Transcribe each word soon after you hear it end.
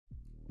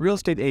Real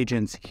estate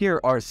agents,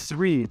 here are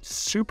 3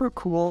 super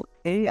cool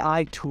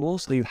AI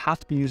tools that you have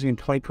to be using in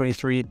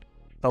 2023.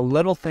 The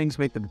little things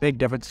make the big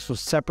difference. This will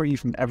separate you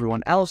from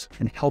everyone else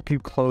and help you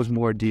close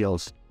more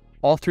deals.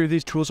 All 3 of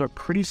these tools are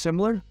pretty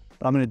similar,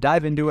 but I'm going to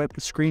dive into it,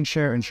 screen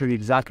share, and show you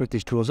exactly what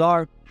these tools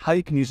are, how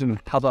you can use them,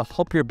 and how they'll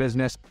help your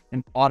business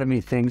and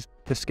automate things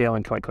to scale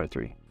in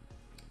 2023.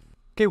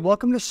 Okay,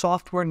 welcome to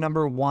software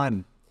number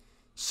 1.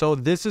 So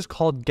this is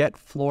called Get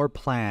Floor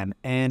Plan,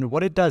 and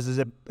what it does is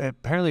it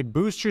apparently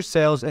boosts your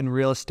sales in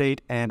real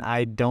estate, and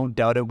I don't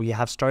doubt it. We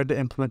have started to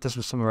implement this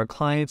with some of our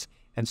clients,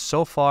 and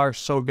so far,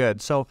 so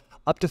good. So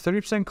up to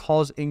 30%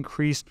 calls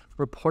increase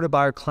reported by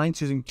our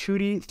clients using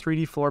 2D,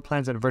 3D floor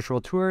plans and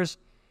virtual tours.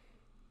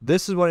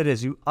 This is what it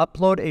is. You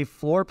upload a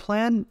floor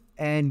plan,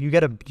 and you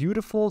get a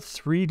beautiful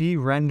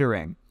 3D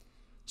rendering.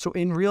 So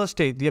in real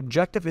estate, the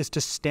objective is to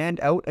stand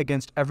out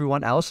against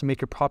everyone else and make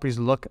your properties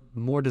look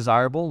more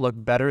desirable, look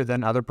better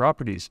than other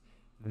properties.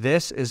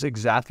 This is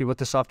exactly what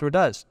the software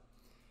does.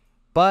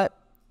 But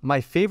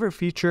my favorite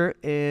feature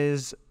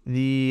is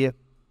the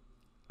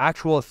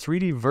actual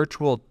 3D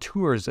virtual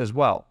tours as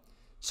well.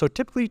 So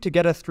typically to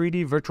get a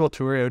 3D virtual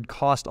tour, it would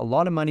cost a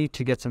lot of money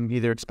to get some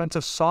either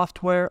expensive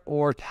software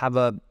or to have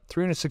a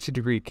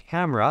 360-degree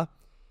camera.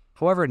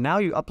 However, now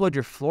you upload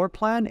your floor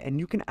plan and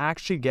you can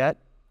actually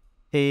get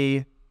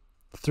a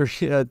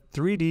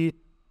 3D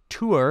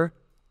tour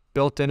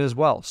built in as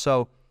well.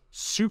 So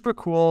super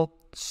cool,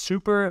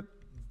 super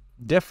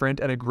different,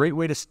 and a great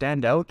way to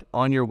stand out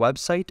on your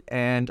website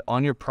and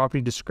on your property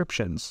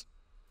descriptions.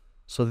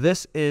 So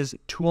this is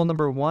tool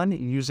number 1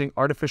 using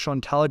artificial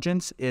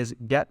intelligence is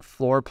Get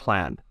Floor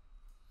Plan.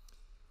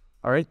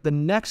 All right, the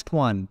next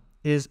one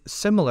is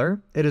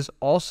similar. It is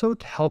also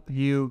to help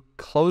you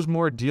close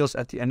more deals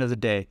at the end of the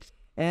day.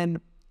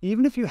 And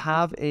even if you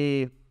have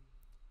a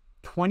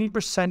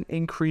 20%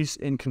 increase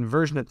in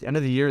conversion at the end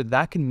of the year,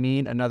 that can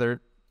mean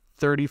another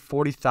 $30,000,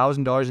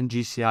 $40,000 in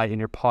GCI in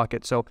your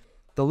pocket. So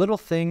the little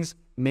things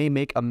may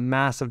make a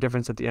massive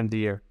difference at the end of the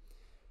year.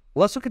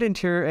 Let's look at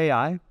interior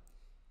AI.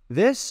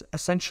 This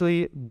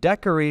essentially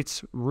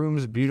decorates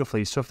rooms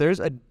beautifully. So if there's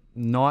a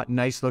not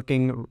nice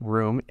looking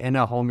room in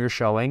a home you're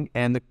showing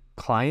and the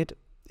client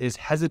is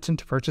hesitant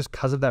to purchase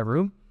because of that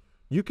room,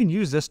 you can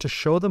use this to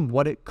show them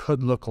what it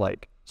could look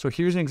like. So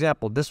here's an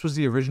example. This was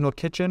the original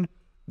kitchen.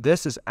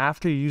 This is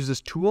after you use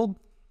this tool,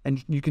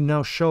 and you can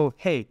now show,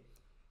 hey,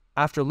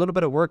 after a little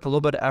bit of work, a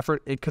little bit of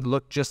effort, it could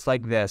look just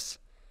like this.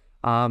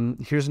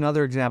 Here's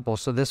another example.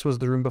 So this was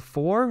the room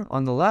before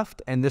on the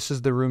left, and this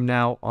is the room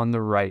now on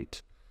the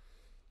right.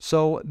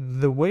 So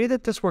the way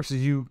that this works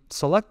is you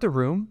select the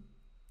room,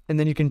 and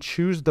then you can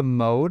choose the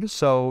mode.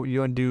 So you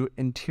want to do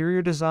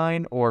interior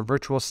design or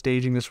virtual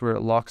staging. This is where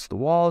it locks the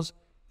walls.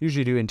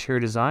 Usually do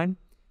interior design.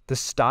 The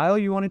style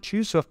you want to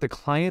choose. So if the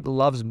client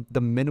loves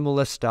the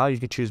minimalist style, you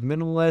can choose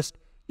minimalist.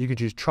 You can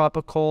choose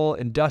tropical,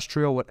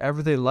 industrial,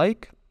 whatever they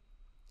like.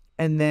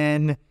 And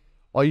then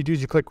all you do is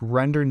you click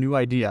render new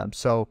idea.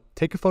 So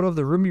take a photo of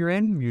the room you're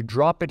in, you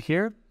drop it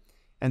here,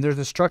 and there's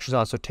instructions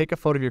on it. So take a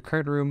photo of your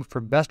current room.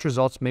 For best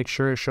results, make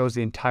sure it shows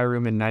the entire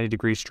room in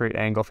 90-degree straight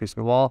angle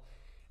facing the wall,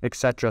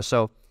 etc.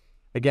 So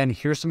again,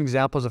 here's some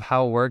examples of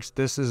how it works.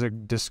 This is a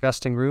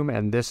disgusting room,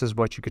 and this is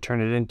what you could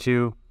turn it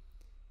into,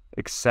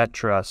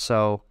 etc.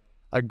 So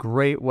a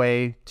great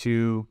way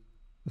to,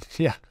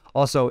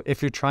 Also,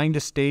 if you're trying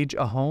to stage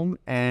a home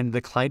and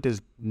the client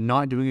is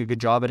not doing a good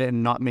job at it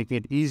and not making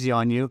it easy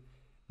on you,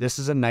 this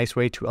is a nice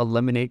way to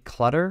eliminate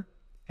clutter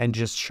and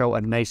just show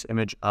a nice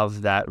image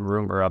of that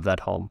room or of that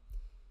home.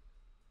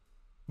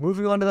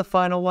 Moving on to the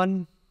final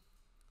one,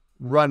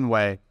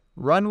 Runway.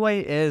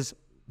 Runway is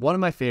one of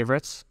my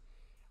favorites.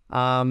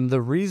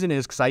 The reason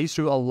is because I used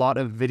to do a lot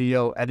of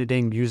video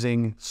editing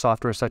using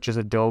software such as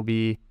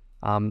Adobe,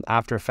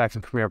 After Effects,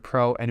 and Premiere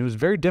Pro, and it was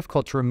very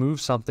difficult to remove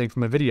something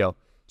from a video.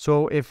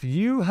 So if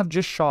you have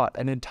just shot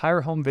an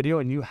entire home video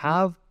and you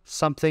have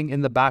something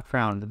in the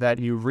background that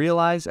you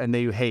realize and that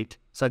you hate,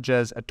 such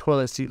as a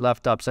toilet seat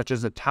left up, such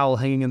as a towel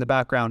hanging in the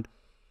background,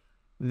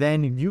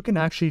 then you can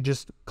actually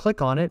just click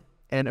on it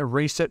and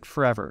erase it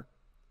forever.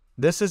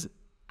 This is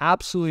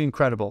absolutely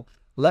incredible.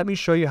 Let me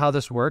show you how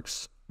this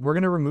works. We're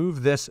going to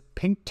remove this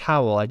pink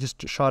towel. I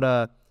just shot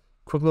a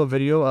quick little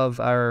video of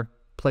our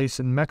place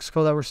in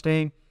Mexico that we're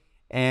staying,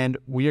 and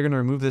we are going to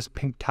remove this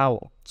pink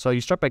towel. So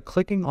you start by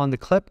clicking on the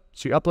clip.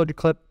 So you upload your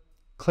clip,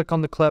 click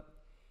on the clip,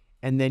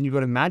 and then you go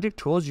to Magic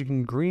Tools. You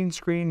can green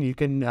screen, you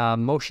can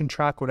motion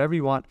track, whatever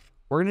you want.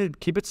 We're going to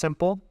keep it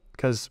simple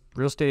because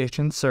real estate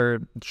agents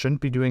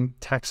shouldn't be doing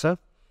tech stuff,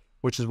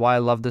 which is why I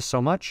love this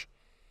so much.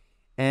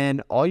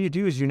 And all you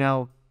do is you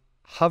now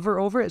hover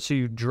over it. So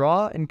you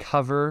draw and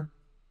cover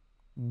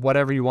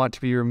whatever you want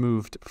to be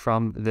removed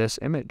from this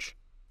image.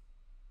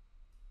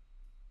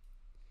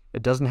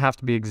 It doesn't have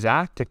to be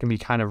exact. It can be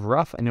kind of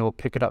rough and it will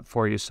pick it up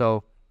for you.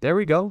 So there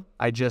we go.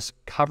 I just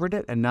covered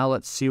it, and now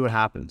let's see what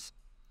happens.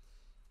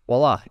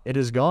 Voila, it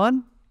is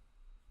gone.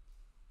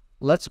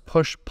 Let's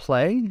push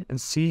play and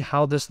see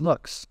how this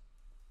looks.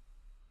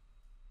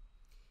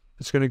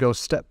 It's going to go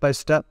step by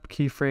step,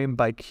 keyframe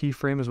by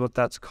keyframe is what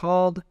that's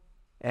called.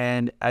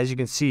 And as you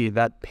can see,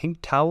 that pink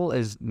towel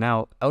is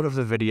now out of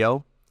the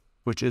video,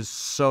 which is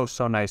so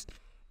nice.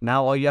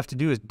 Now all you have to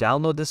do is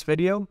download this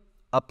video,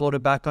 upload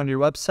it back on your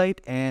website,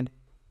 and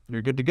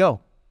you're good to go.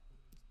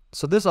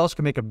 So this also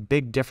can make a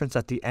big difference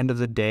at the end of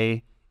the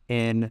day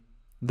in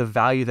the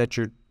value that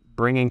you're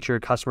bringing to your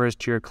customers,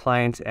 to your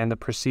clients, and the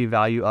perceived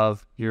value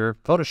of your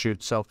photo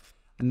shoot. So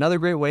another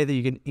great way that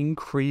you can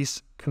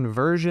increase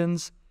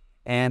conversions.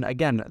 And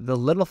again, the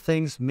little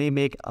things may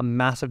make a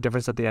massive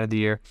difference at the end of the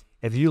year.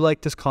 If you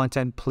like this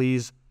content,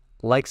 please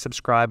like,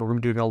 subscribe. We're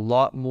going to be doing a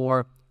lot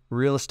more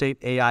real estate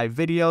AI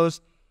videos,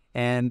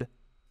 and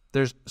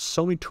there's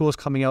so many tools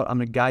coming out. I'm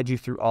going to guide you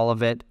through all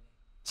of it,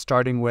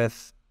 starting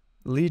with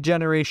lead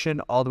generation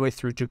all the way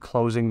through to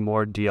closing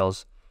more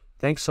deals.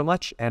 Thanks so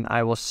much, and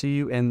I will see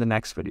you in the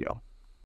next video.